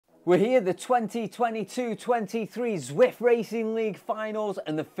We're here, the 2022-23 Zwift Racing League finals,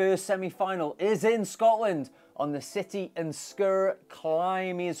 and the first semi-final is in Scotland on the City and Sgurr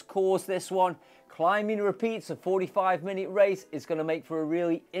Climbers course. This one, climbing repeats, a 45-minute race. It's going to make for a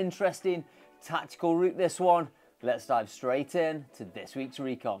really interesting tactical route, this one. Let's dive straight in to this week's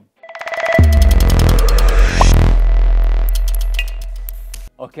Recon.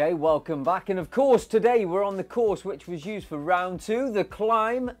 Okay, welcome back, and of course today we're on the course which was used for round 2, the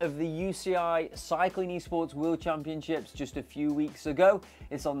climb of the UCI Cycling Esports World Championships just a few weeks ago.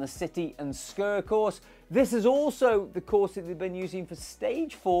 It's on the City and Sgurr course. This is also the course that they've been using for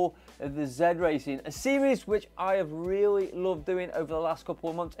stage 4 of the Z Racing, a series which I have really loved doing over the last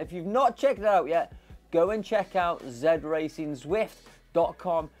couple of months. If you've not checked it out yet, go and check out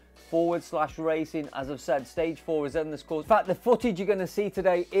zracingzwift.com/racing. As I've said, stage 4 is in this course. In fact, the footage you're going to see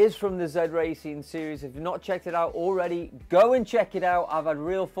today is from the Z Racing series. If you've not checked it out already, go and check it out. I've had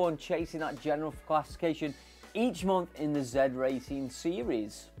real fun chasing that general classification each month in the Z Racing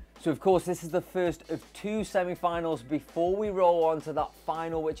series. So of course, this is the first of 2 semi-finals before we roll on to that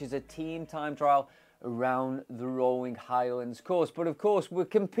final, which is a team time trial around the Rolling Highlands course. But of course, we're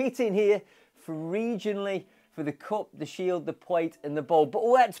competing here for regionally for the Cup, the Shield, the Plate and the Bowl. But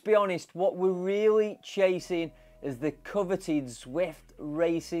let's be honest, what we're really chasing is the coveted Zwift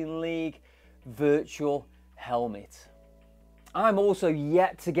Racing League virtual helmet. I'm also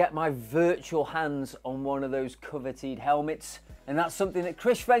yet to get my virtual hands on one of those coveted helmets, and that's something that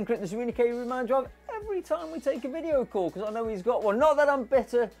Chris Fenker at the Zwift reminds me of every time we take a video call, because I know he's got one. Not that I'm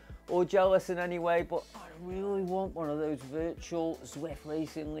bitter or jealous in any way, but I really want one of those virtual Zwift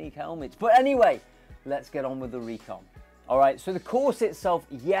Racing League helmets. But anyway, let's get on with the Recon. All right, so the course itself,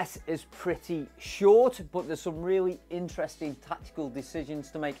 yes, is pretty short, but there's some really interesting tactical decisions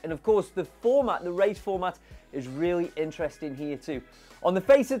to make. And of course, the format, the race format, is really interesting here too. On the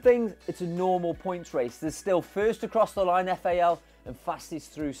face of things, it's a normal points race. There's still first across the line FAL and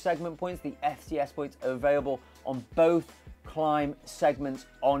fastest through segment points. The FTS points are available on both climb segments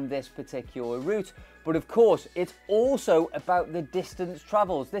on this particular route. But of course, it's also about the distance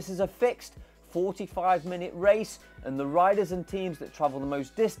travels. This is a fixed 45-minute race, and the riders and teams that travel the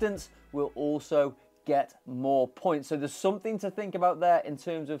most distance will also get more points. So there's something to think about there in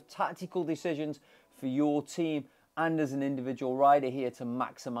terms of tactical decisions for your team and as an individual rider here to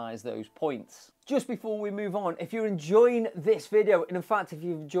maximize those points. Just before we move on, if you're enjoying this video, and in fact if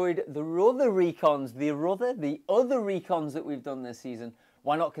you've enjoyed the other Recons, the other Recons that we've done this season,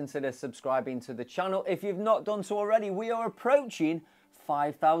 why not consider subscribing to the channel? If you've not done so already, we are approaching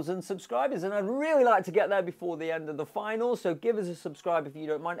 5,000 subscribers, and I'd really like to get there before the end of the final, so give us a subscribe if you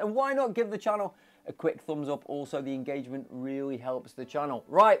don't mind, and why not give the channel a quick thumbs up? Also, the engagement really helps the channel.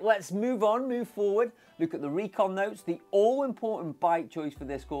 Right, let's move on, move forward, look at the Recon notes, the all-important bike choice for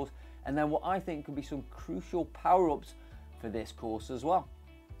this course, and then what I think could be some crucial power-ups for this course as well.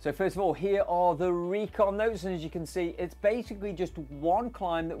 So first of all, here are the Recon notes, and as you can see, it's basically just one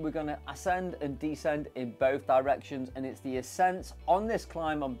climb that we're going to ascend and descend in both directions, and it's the ascents on this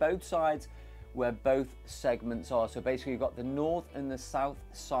climb on both sides where both segments are. So basically you've got the north and the south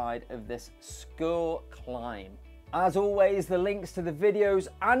side of this Sgurr climb. As always, the links to the videos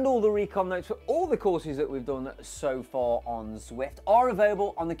and all the Recon notes for all the courses that we've done so far on Zwift are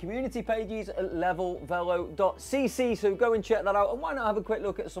available on the community pages at levelvelo.cc, so go and check that out, and why not have a quick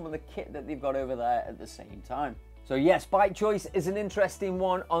look at some of the kit that they've got over there at the same time. So yes, bike choice is an interesting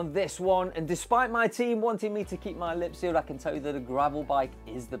one on this one, and despite my team wanting me to keep my lips sealed, I can tell you that a gravel bike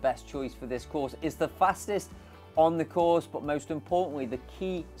is the best choice for this course. It's the fastest on the course, but most importantly, the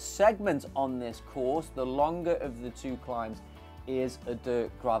key segment on this course, the longer of the 2 climbs, is a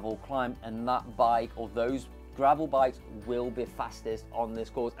dirt gravel climb, and that bike, or those gravel bikes, will be fastest on this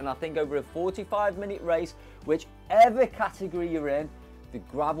course. And I think over a 45-minute race, whichever category you're in, the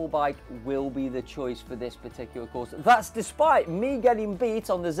gravel bike will be the choice for this particular course. That's despite me getting beat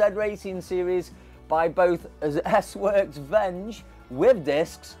on the Z Racing series by both S-Works Venge with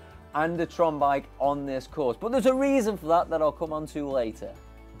discs and a Tron bike on this course. But there's a reason for that I'll come on to later.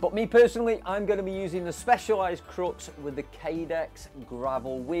 But me personally, I'm going to be using the Specialized Crux with the Cadex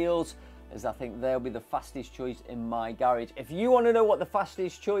gravel wheels, as I think they'll be the fastest choice in my garage. If you want to know what the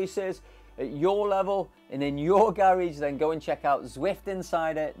fastest choice is at your level and in your garage, then go and check out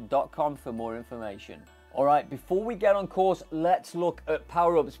zwiftinsider.com for more information. All right, before we get on course, let's look at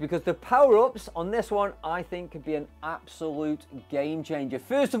power-ups, because the power-ups on this one, I think, could be an absolute game changer.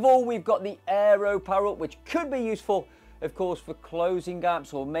 First of all, we've got the aero power-up, which could be useful, of course, for closing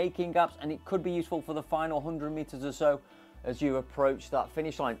gaps or making gaps, and it could be useful for the final 100 meters or so as you approach that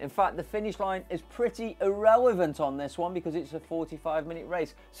finish line. In fact, the finish line is pretty irrelevant on this one because it's a 45-minute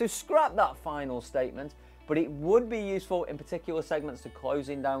race. So scrap that final statement, but it would be useful in particular segments to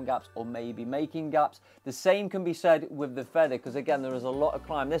closing down gaps or maybe making gaps. The same can be said with the feather because again, there is a lot of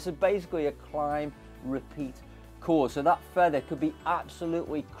climb. This is basically a climb repeat course. So that feather could be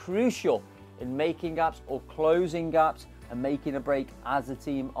absolutely crucial in making gaps or closing gaps and making a break as a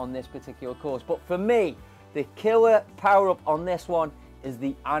team on this particular course. But for me, the killer power-up on this one is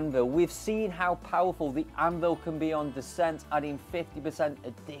the anvil. We've seen how powerful the anvil can be on descent, adding 50%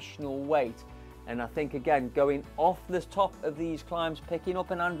 additional weight. And I think, again, going off the top of these climbs, picking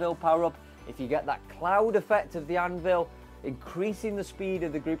up an anvil power-up, if you get that cloud effect of the anvil, increasing the speed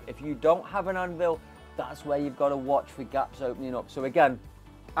of the group, if you don't have an anvil, that's where you've got to watch for gaps opening up. So again,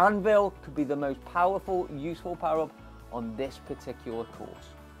 anvil could be the most powerful, useful power-up on this particular course.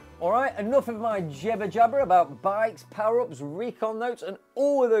 All right, enough of my jibber jabber about bikes, power-ups, recon notes, and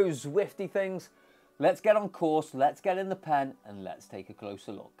all of those Zwifty things. Let's get on course, let's get in the pen, and let's take a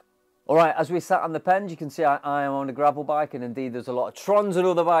closer look. All right, as we sat on the pens, you can see I am on a gravel bike, and indeed there's a lot of Trons and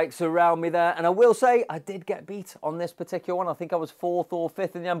other bikes around me there. And I will say I did get beat on this particular one. I think I was 4th or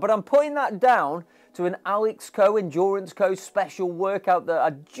 5th in the end, but I'm putting that down to an Alex Co Endurance Co special workout that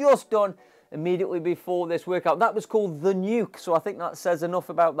I'd just done immediately before this workout. That was called the Nuke, so I think that says enough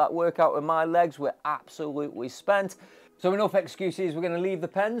about that workout, and my legs were absolutely spent. So enough excuses, we're going to leave the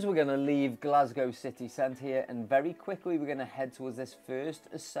pens, we're going to leave Glasgow city centre here, and very quickly we're going to head towards this first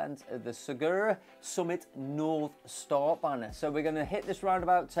ascent of the Sgurr Summit North Start banner. So we're going to hit this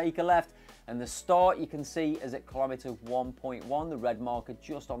roundabout, take a left, and the start you can see is at kilometre 1.1, the red marker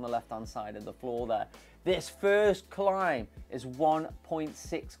just on the left hand side of the floor there. This first climb is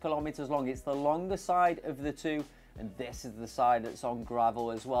 1.6 kilometres long. It's the longer side of the two, and this is the side that's on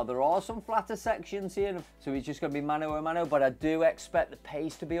gravel as well. There are some flatter sections here, so it's just going to be mano a mano, but I do expect the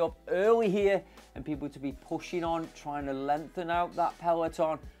pace to be up early here and people to be pushing on, trying to lengthen out that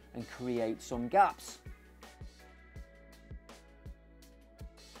peloton and create some gaps.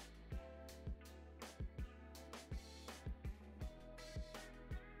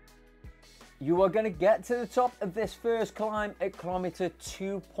 You are going to get to the top of this first climb at kilometre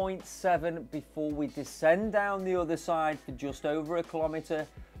 2.7 before we descend down the other side for just over a kilometre,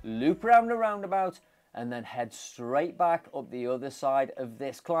 loop around the roundabout, and then head straight back up the other side of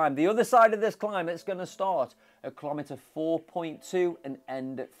this climb. The other side of this climb, it's going to start at kilometre 4.2 and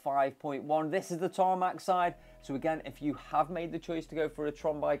end at 5.1. This is the tarmac side. So again, if you have made the choice to go for a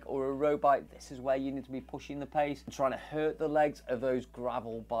Tron bike or a road bike, this is where you need to be pushing the pace and trying to hurt the legs of those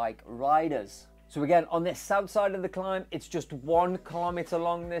gravel bike riders. So again, on this south side of the climb, it's just 1 kilometre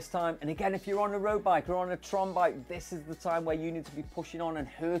long this time. And again, if you're on a road bike or on a Tron bike, this is the time where you need to be pushing on and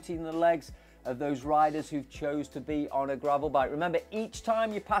hurting the legs of those riders who've chose to be on a gravel bike. Remember, each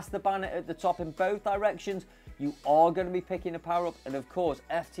time you pass the banner at the top in both directions, you are going to be picking a power up, and of course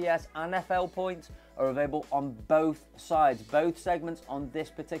FTS and FL points are available on both sides, both segments on this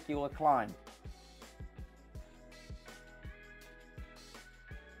particular climb.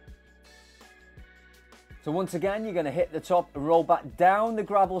 So once again, you're going to hit the top and roll back down the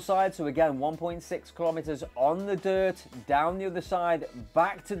gravel side. So again, 1.6 kilometers on the dirt, down the other side,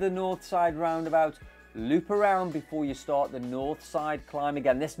 back to the north side roundabout, loop around before you start the north side climb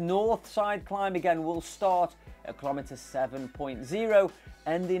again. This north side climb again will start at kilometer 7.0,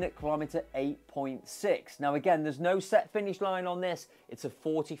 ending at kilometer 8.6. Now again, there's no set finish line on this. It's a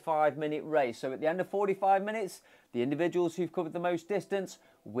 45-minute race. So at the end of 45 minutes, the individuals who've covered the most distance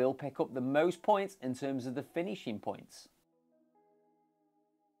will pick up the most points in terms of the finishing points.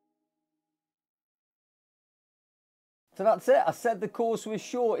 So that's it. I said the course was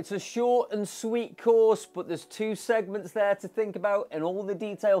short. It's a short and sweet course, but there's 2 segments there to think about, and all the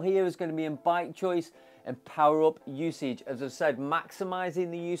detail here is going to be in bike choice and power up usage. As I've said,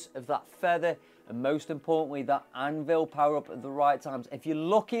 maximizing the use of that feather, and most importantly, that anvil power up at the right times. If you're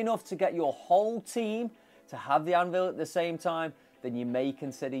lucky enough to get your whole team to have the anvil at the same time, then you may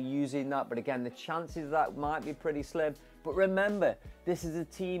consider using that. But again, the chances of that might be pretty slim. But remember, this is a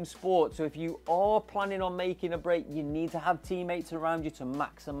team sport. So if you are planning on making a break, you need to have teammates around you to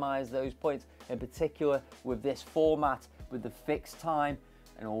maximize those points, in particular with this format, with the fixed time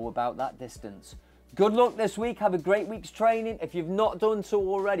and all about that distance. Good luck this week. Have a great week's training. If you've not done so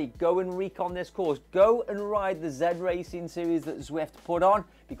already, go and recon this course. Go and ride the Z Racing series that Zwift put on,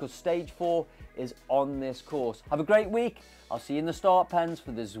 because stage 4 is on this course. Have a great week. I'll see you in the start pens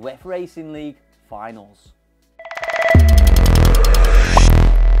for the Zwift Racing League finals.